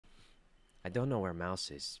I don't know where Mouse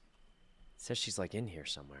is. It says she's like in here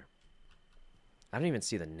somewhere. I don't even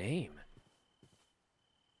see the name.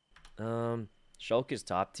 Shulk is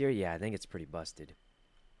top tier? Yeah, I think it's pretty busted.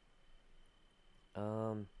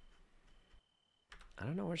 I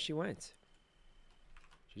don't know where she went.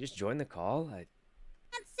 She just joined the call? Can't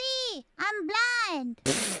see. I'm blind.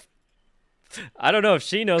 I don't know if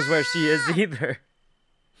she knows where she is either.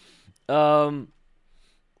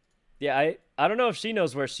 Yeah, I don't know if she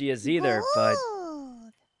knows where she is either, but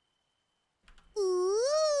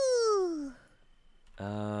Ooh.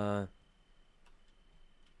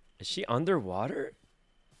 is she underwater?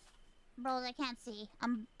 Bros, I can't see.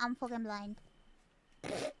 I'm fucking blind.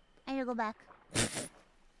 I need to go back.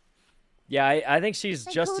 Yeah, I think she's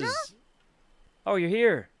just Sykkuno? as... Oh, you're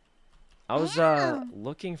here. I was Damn.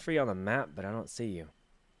 looking for you on the map, but I don't see you.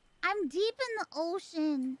 I'm deep in the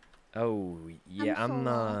ocean. Oh, yeah, I'm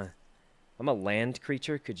so lost. I'm a land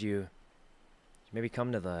creature. Could you maybe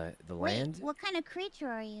come to the land? Wait, what kind of creature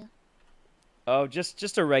are you? Oh,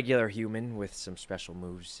 just a regular human with some special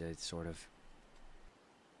moves, sort of.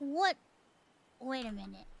 What? Wait a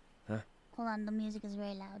minute. Huh? Hold on, the music is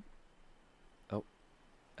very loud.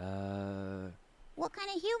 Oh. What kind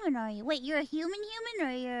of human are you? Wait, you're a human or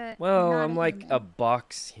you're Well, not I'm like human? a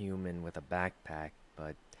box human with a backpack,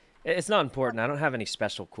 but it's not important. I don't have any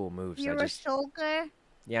special cool moves. You're a shulker?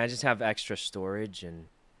 Yeah, I just have extra storage and...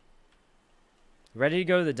 Ready to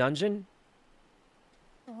go to the dungeon?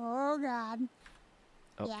 Oh, God.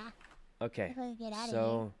 Oh, Yeah. okay. If I could get out of here.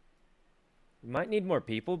 So, we might need more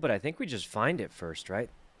people, but I think we just find it first, right?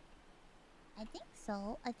 I think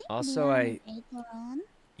so. I think Also, Leon and Ace are on.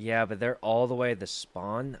 Yeah, but they're all the way to the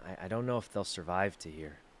spawn. I don't know if they'll survive to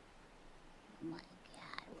here. Oh my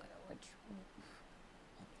God,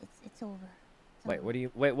 it's over. Wait, what do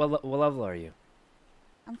you... Wait, what level are you?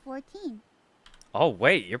 I'm 14. Oh,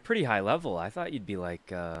 wait, you're pretty high level. I thought you'd be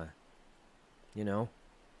like, you know...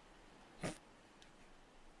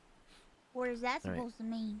 What is that All right. supposed to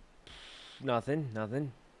mean? Nothing.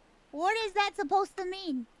 What is that supposed to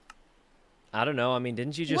mean? I don't know. I mean,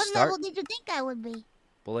 didn't you just What start? level did you think I would be?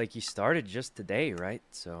 Well, like, you started just today, right?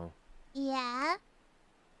 So... Yeah.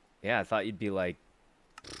 Yeah, I thought you'd be like...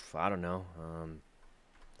 I don't know.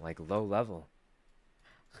 Like, low level.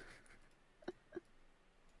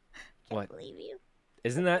 Can't believe you.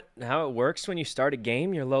 Isn't that how it works when you start a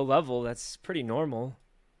game? You're low level. That's pretty normal.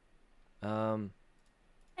 I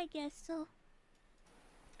guess so.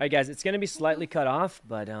 Alright, guys, it's gonna be slightly cut off,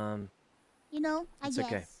 but You know, I it's guess.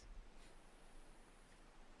 okay.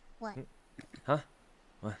 What? Huh?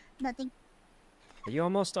 What? Nothing. Are you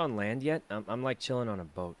almost on land yet? I'm like chilling on a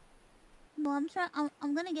boat. No,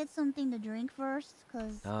 I'm gonna get something to drink first,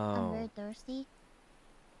 cause I'm very thirsty.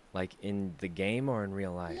 Like in the game or in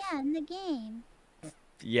real life? Yeah, in the game.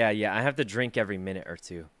 Yeah. I have to drink every minute or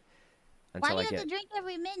two. Until Why do you have to drink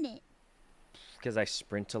every minute? Because I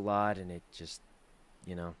sprint a lot and it just,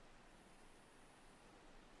 you know,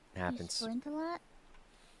 happens. You sprint a lot?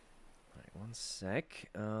 Alright, one sec.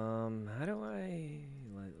 How do I...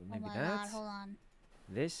 Maybe oh my that? God, hold on.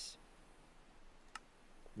 This?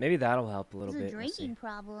 Maybe that'll help a little It's bit. a drinking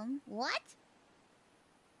problem. What?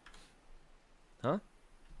 Huh?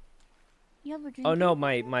 You have a drinking Oh no,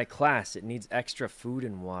 problem? my class. It needs extra food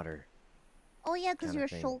and water. Oh yeah, because you're a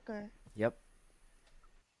thing. shulker. Yep.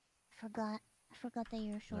 I forgot that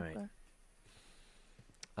you're a shulker.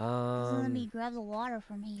 Right. Let me grab the water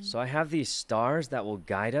from here. So I have these stars that will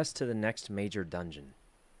guide us to the next major dungeon.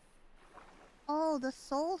 Oh, the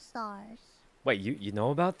soul stars. Wait, you know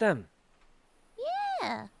about them?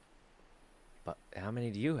 Yeah. But how many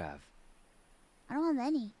do you have? I don't have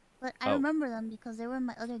any, but I remember them because they were in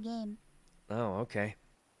my other game. Oh, okay.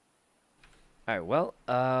 Alright, well,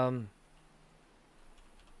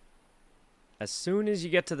 as soon as you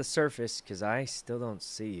get to the surface, because I still don't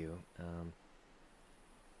see you,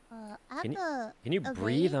 can you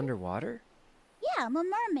breathe underwater? Yeah, I'm a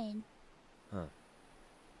mermaid. Huh.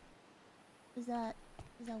 Is that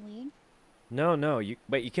weird? No, you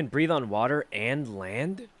can breathe on water and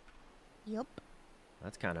land? Yup.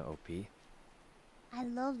 That's kind of OP. I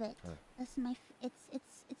love it. Huh. That's my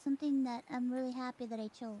it's something that I'm really happy that I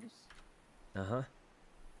chose. Uh-huh.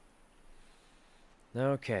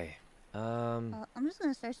 Okay. I'm just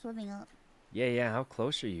gonna start swimming up. Yeah, how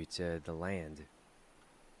close are you to the land?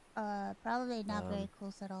 Probably not very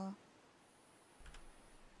close at all.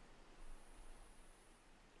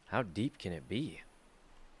 How deep can it be?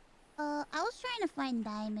 I was trying to find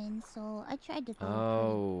diamonds, so I tried to go.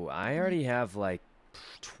 Oh, I already have like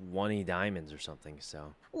 20 diamonds or something,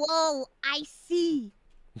 so. Whoa, I see.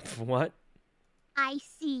 What? I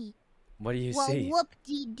see. What do you see?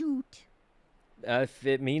 Whoop-de-doot. If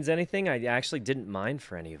it means anything, I actually didn't mine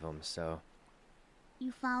for any of them, so.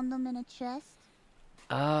 You found them in a chest?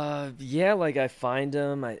 Yeah, like I find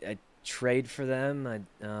them, I trade for them,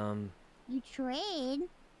 You trade?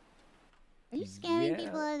 Are you scamming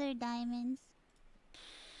people yeah. out of their diamonds?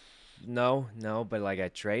 No, but like I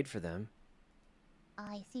trade for them. Oh,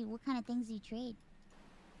 I see. What kind of things do you trade?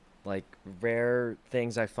 Like rare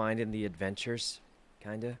things I find in the adventures,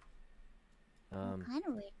 kinda. What kind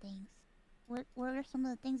of weird things? What are some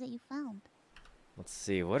of the things that you found? Let's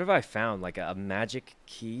see, what have I found? Like a magic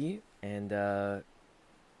key and,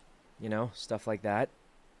 you know, stuff like that.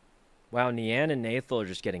 Wow, Nian and Nathal are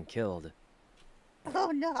just getting killed.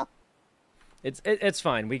 Oh no. It's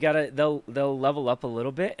fine. We gotta they'll level up a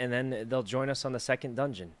little bit and then they'll join us on the second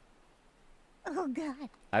dungeon. Oh god.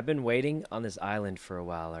 I've been waiting on this island for a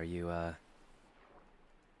while. Are you I'm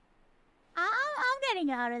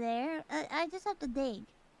getting out of there. I just have to dig.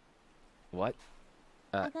 what?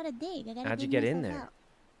 I gotta dig. I gotta How'd you dig get in myself there?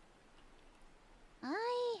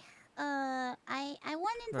 out. I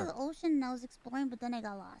went into Huh. the ocean and I was exploring, but then I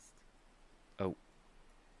got lost. Oh,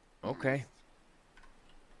 Got okay. lost.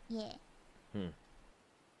 Yeah.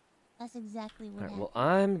 That's exactly what All right, happened. well,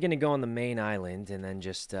 I'm gonna go on the main island and then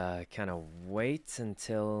just kind of wait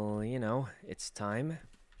until, you know, it's time.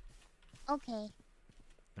 Okay.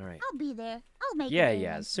 All right. I'll be there. I'll make it Yeah, there yeah.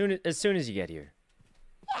 eventually. As soon as you get here.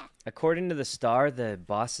 Yeah. According to the star, the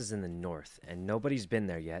boss is in the north, and nobody's been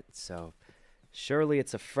there yet. So, surely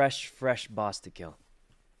it's a fresh boss to kill.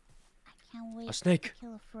 I can't wait A snake. to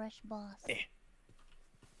kill a fresh boss. A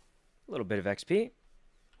little bit of XP.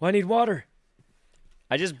 Well, I need water.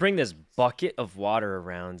 I just bring this bucket of water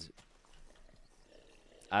around.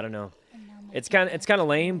 I don't know. And now my It's pickaxe kind of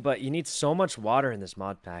lame, broke. but you need so much water in this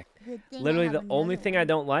mod pack. Good thing I Literally, have the only another thing I one.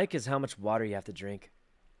 don't like is how much water you have to drink.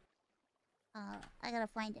 I gotta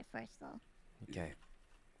find it first though. Okay.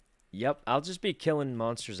 Yep, I'll just be killing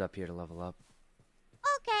monsters up here to level up.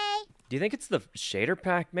 Okay. Do you think it's the shader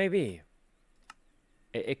pack? Maybe.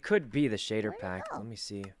 It could be the shader Where'd it pack. go? Let me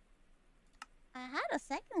see. I had a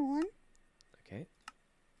second one. Okay.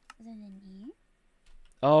 Is it in here?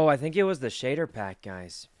 Oh, I think it was the shader pack,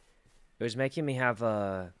 guys. It was making me have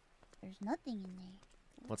There's nothing in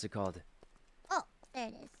there. what's it called? Oh, there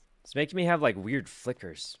it is. It's making me have like weird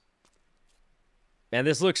flickers. Man,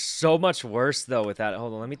 this looks so much worse though without it.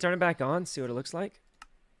 Hold on, let me turn it back on, see what it looks like.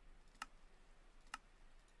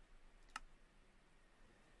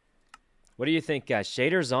 What do you think, guys?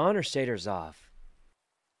 Shaders on or shaders off?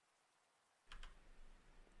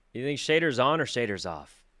 You think shaders on or shaders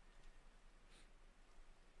off?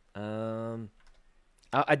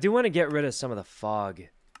 I do want to get rid of some of the fog,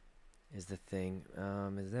 is the thing.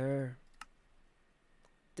 Is there...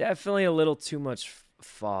 Definitely a little too much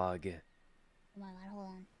fog. Oh my god, hold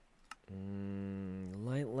on.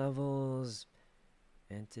 Light levels,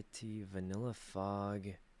 entity, vanilla fog,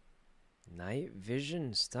 night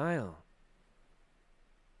vision style.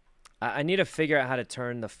 I need to figure out how to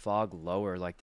turn the fog lower, like